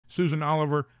Susan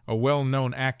Oliver, a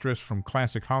well-known actress from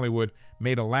classic Hollywood,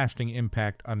 made a lasting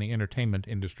impact on the entertainment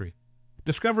industry.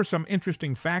 Discover some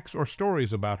interesting facts or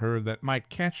stories about her that might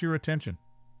catch your attention.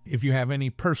 If you have any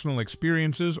personal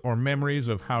experiences or memories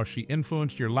of how she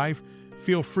influenced your life,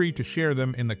 feel free to share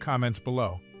them in the comments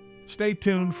below. Stay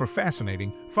tuned for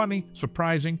fascinating, funny,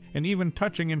 surprising, and even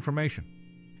touching information.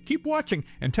 Keep watching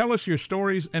and tell us your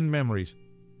stories and memories.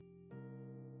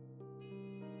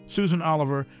 Susan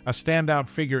Oliver, a standout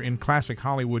figure in classic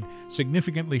Hollywood,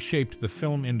 significantly shaped the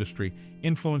film industry,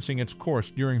 influencing its course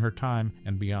during her time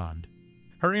and beyond.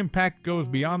 Her impact goes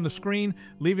beyond the screen,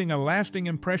 leaving a lasting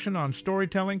impression on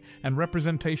storytelling and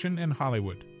representation in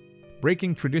Hollywood.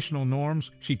 Breaking traditional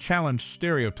norms, she challenged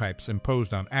stereotypes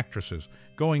imposed on actresses,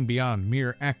 going beyond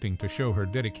mere acting to show her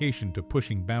dedication to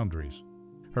pushing boundaries.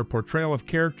 Her portrayal of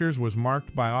characters was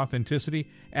marked by authenticity,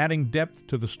 adding depth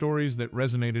to the stories that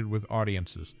resonated with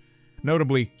audiences.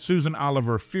 Notably, Susan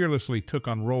Oliver fearlessly took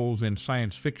on roles in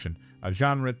science fiction, a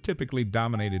genre typically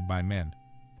dominated by men.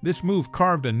 This move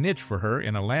carved a niche for her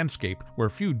in a landscape where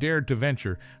few dared to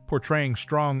venture, portraying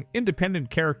strong, independent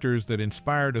characters that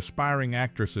inspired aspiring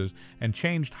actresses and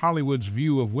changed Hollywood's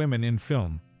view of women in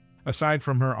film. Aside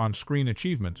from her on-screen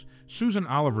achievements, Susan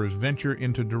Oliver's venture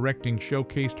into directing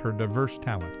showcased her diverse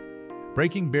talent.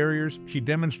 Breaking barriers, she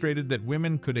demonstrated that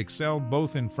women could excel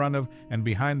both in front of and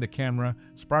behind the camera,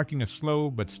 sparking a slow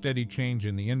but steady change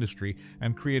in the industry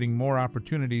and creating more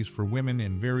opportunities for women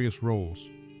in various roles.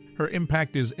 Her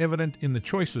impact is evident in the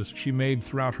choices she made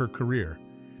throughout her career.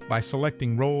 By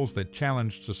selecting roles that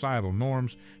challenged societal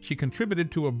norms, she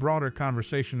contributed to a broader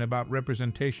conversation about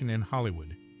representation in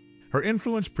Hollywood. Her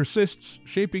influence persists,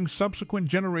 shaping subsequent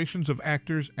generations of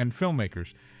actors and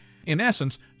filmmakers. In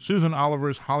essence, Susan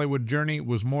Oliver's Hollywood journey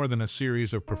was more than a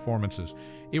series of performances.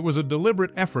 It was a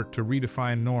deliberate effort to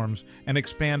redefine norms and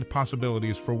expand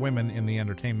possibilities for women in the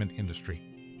entertainment industry.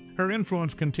 Her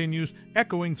influence continues,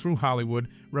 echoing through Hollywood,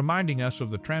 reminding us of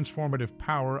the transformative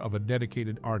power of a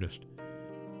dedicated artist.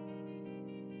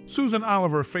 Susan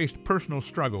Oliver faced personal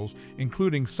struggles,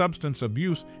 including substance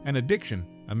abuse and addiction,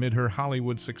 amid her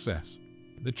Hollywood success.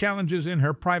 The challenges in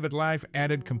her private life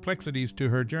added complexities to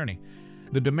her journey.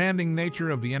 The demanding nature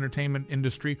of the entertainment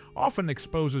industry often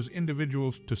exposes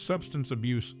individuals to substance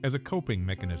abuse as a coping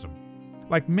mechanism.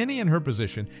 Like many in her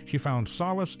position, she found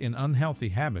solace in unhealthy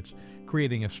habits,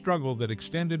 creating a struggle that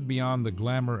extended beyond the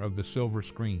glamour of the silver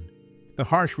screen. The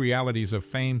harsh realities of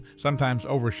fame sometimes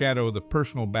overshadow the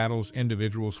personal battles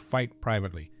individuals fight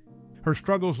privately. Her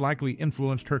struggles likely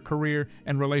influenced her career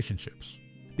and relationships.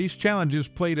 These challenges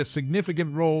played a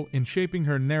significant role in shaping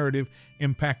her narrative,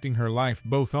 impacting her life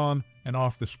both on and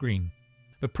off the screen.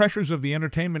 The pressures of the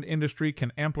entertainment industry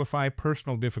can amplify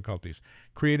personal difficulties,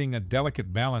 creating a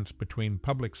delicate balance between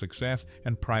public success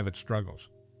and private struggles.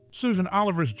 Susan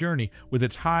Oliver's journey, with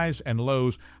its highs and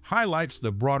lows, highlights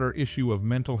the broader issue of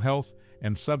mental health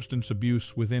and substance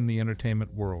abuse within the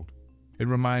entertainment world. It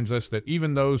reminds us that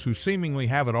even those who seemingly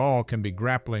have it all can be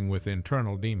grappling with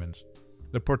internal demons.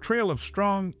 The portrayal of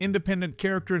strong, independent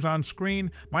characters on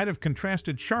screen might have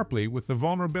contrasted sharply with the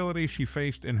vulnerability she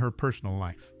faced in her personal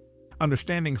life.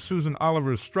 Understanding Susan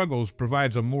Oliver's struggles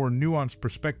provides a more nuanced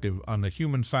perspective on the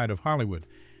human side of Hollywood.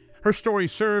 Her story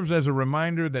serves as a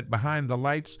reminder that behind the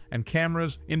lights and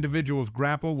cameras, individuals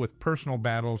grapple with personal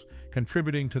battles,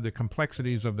 contributing to the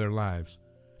complexities of their lives.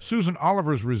 Susan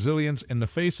Oliver's resilience in the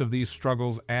face of these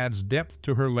struggles adds depth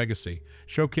to her legacy,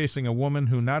 showcasing a woman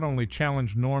who not only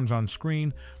challenged norms on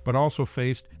screen, but also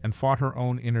faced and fought her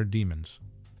own inner demons.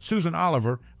 Susan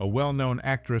Oliver, a well-known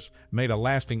actress, made a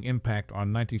lasting impact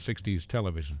on 1960s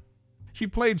television. She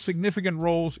played significant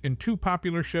roles in two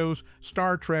popular shows,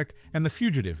 Star Trek and The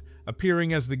Fugitive,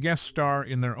 appearing as the guest star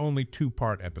in their only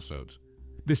two-part episodes.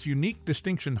 This unique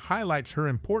distinction highlights her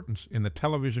importance in the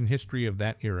television history of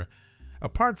that era.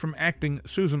 Apart from acting,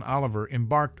 Susan Oliver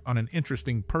embarked on an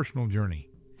interesting personal journey.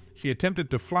 She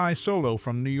attempted to fly solo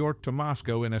from New York to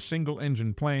Moscow in a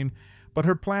single-engine plane, but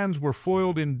her plans were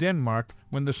foiled in Denmark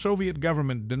when the Soviet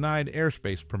government denied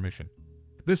airspace permission.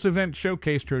 This event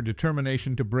showcased her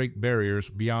determination to break barriers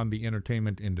beyond the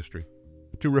entertainment industry.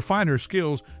 To refine her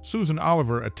skills, Susan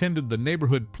Oliver attended the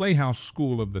neighborhood Playhouse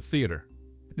School of the Theater.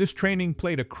 This training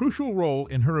played a crucial role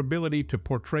in her ability to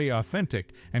portray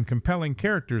authentic and compelling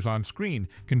characters on screen,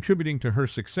 contributing to her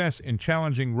success in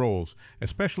challenging roles,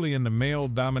 especially in the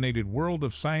male-dominated world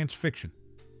of science fiction.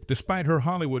 Despite her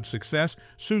Hollywood success,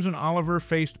 Susan Oliver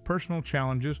faced personal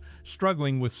challenges,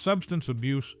 struggling with substance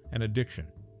abuse and addiction.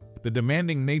 The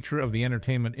demanding nature of the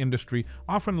entertainment industry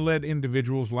often led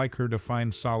individuals like her to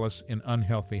find solace in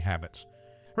unhealthy habits.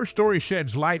 Her story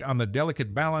sheds light on the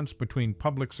delicate balance between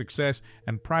public success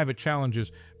and private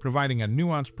challenges, providing a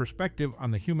nuanced perspective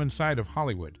on the human side of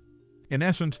Hollywood. In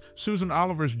essence, Susan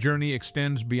Oliver's journey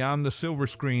extends beyond the silver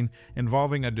screen,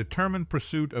 involving a determined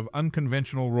pursuit of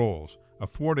unconventional roles, a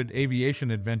thwarted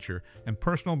aviation adventure, and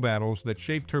personal battles that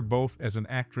shaped her both as an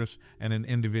actress and an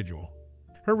individual.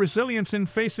 Her resilience in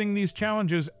facing these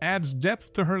challenges adds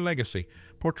depth to her legacy,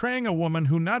 portraying a woman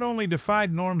who not only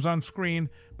defied norms on screen,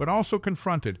 but also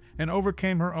confronted and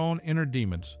overcame her own inner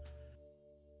demons.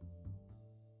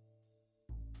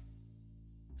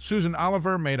 Susan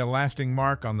Oliver made a lasting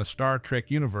mark on the Star Trek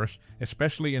universe,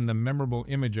 especially in the memorable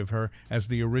image of her as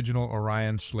the original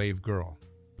Orion slave girl.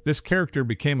 This character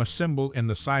became a symbol in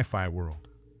the sci-fi world.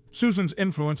 Susan's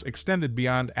influence extended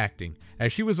beyond acting,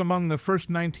 as she was among the first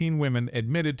 19 women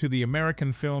admitted to the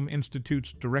American Film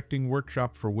Institute's directing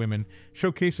workshop for women,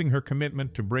 showcasing her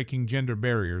commitment to breaking gender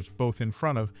barriers both in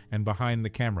front of and behind the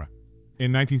camera.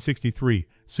 In 1963,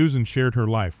 Susan shared her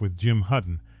life with Jim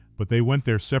Hutton, but they went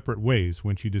their separate ways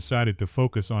when she decided to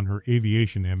focus on her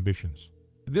aviation ambitions.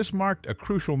 This marked a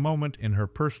crucial moment in her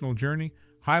personal journey,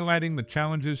 highlighting the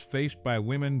challenges faced by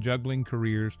women juggling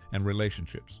careers and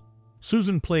relationships.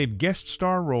 Susan played guest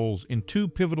star roles in two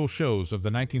pivotal shows of the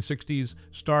 1960s,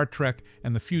 Star Trek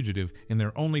and The Fugitive, in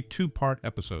their only two-part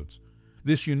episodes.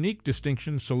 This unique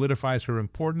distinction solidifies her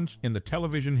importance in the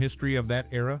television history of that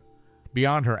era.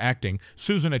 Beyond her acting,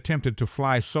 Susan attempted to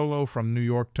fly solo from New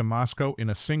York to Moscow in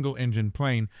a single-engine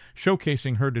plane,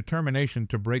 showcasing her determination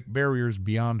to break barriers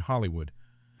beyond Hollywood.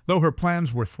 Though her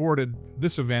plans were thwarted,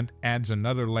 this event adds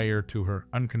another layer to her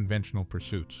unconventional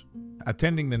pursuits.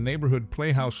 Attending the neighborhood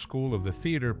Playhouse School of the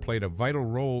Theater played a vital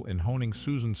role in honing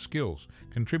Susan's skills,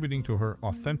 contributing to her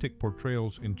authentic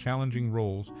portrayals in challenging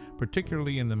roles,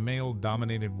 particularly in the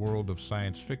male-dominated world of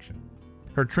science fiction.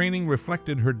 Her training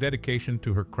reflected her dedication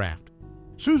to her craft.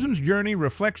 Susan's journey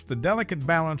reflects the delicate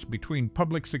balance between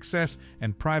public success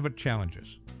and private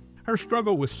challenges. Her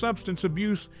struggle with substance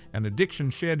abuse and addiction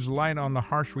sheds light on the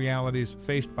harsh realities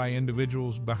faced by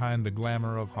individuals behind the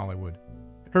glamour of Hollywood.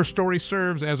 Her story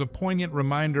serves as a poignant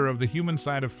reminder of the human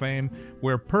side of fame,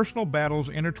 where personal battles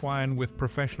intertwine with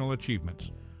professional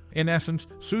achievements. In essence,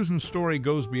 Susan's story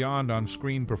goes beyond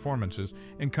on-screen performances,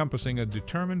 encompassing a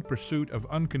determined pursuit of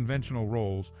unconventional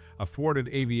roles, a thwarted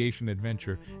aviation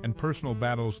adventure, and personal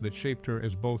battles that shaped her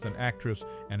as both an actress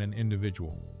and an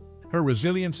individual. Her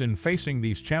resilience in facing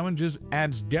these challenges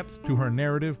adds depth to her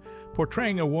narrative,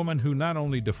 portraying a woman who not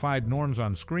only defied norms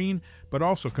on screen, but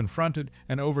also confronted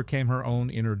and overcame her own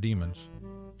inner demons.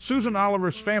 Susan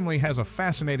Oliver's family has a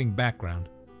fascinating background.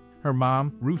 Her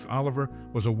mom, Ruth Oliver,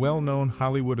 was a well-known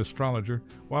Hollywood astrologer,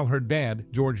 while her dad,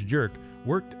 George Jerk,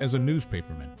 worked as a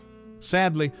newspaperman.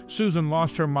 Sadly, Susan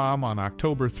lost her mom on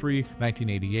October 3,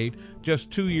 1988,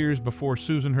 just 2 years before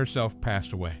Susan herself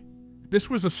passed away. This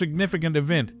was a significant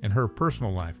event in her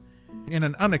personal life. In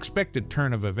an unexpected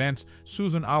turn of events,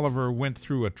 Susan Oliver went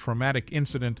through a traumatic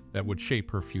incident that would shape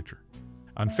her future.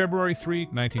 On February 3,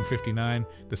 1959,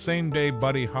 the same day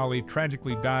Buddy Holly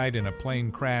tragically died in a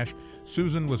plane crash,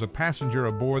 Susan was a passenger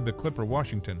aboard the Clipper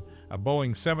Washington, a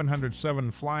Boeing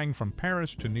 707 flying from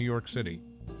Paris to New York City.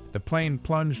 The plane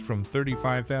plunged from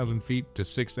 35,000 feet to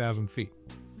 6,000 feet.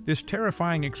 This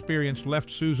terrifying experience left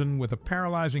Susan with a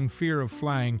paralyzing fear of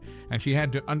flying, and she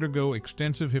had to undergo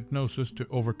extensive hypnosis to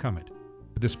overcome it.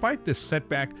 Despite this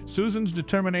setback, Susan's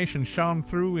determination shone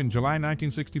through in July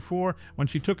 1964 when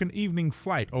she took an evening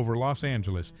flight over Los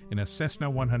Angeles in a Cessna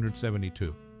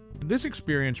 172. This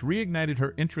experience reignited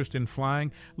her interest in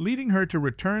flying, leading her to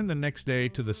return the next day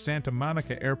to the Santa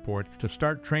Monica airport to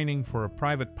start training for a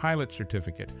private pilot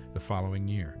certificate the following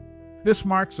year. This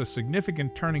marks a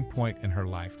significant turning point in her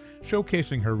life,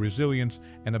 showcasing her resilience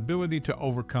and ability to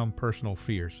overcome personal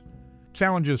fears.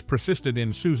 Challenges persisted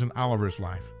in Susan Oliver's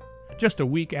life. Just a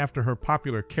week after her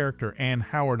popular character Anne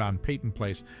Howard on Peyton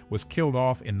Place was killed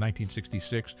off in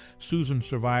 1966, Susan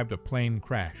survived a plane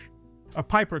crash. A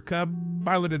Piper Cub,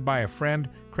 piloted by a friend,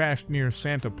 crashed near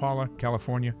Santa Paula,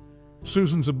 California.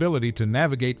 Susan's ability to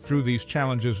navigate through these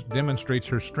challenges demonstrates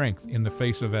her strength in the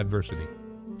face of adversity.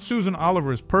 Susan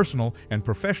Oliver's personal and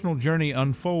professional journey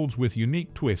unfolds with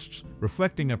unique twists,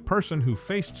 reflecting a person who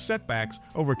faced setbacks,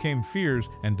 overcame fears,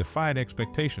 and defied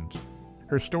expectations.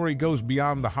 Her story goes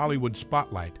beyond the Hollywood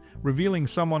spotlight, revealing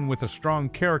someone with a strong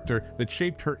character that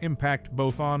shaped her impact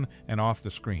both on and off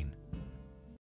the screen.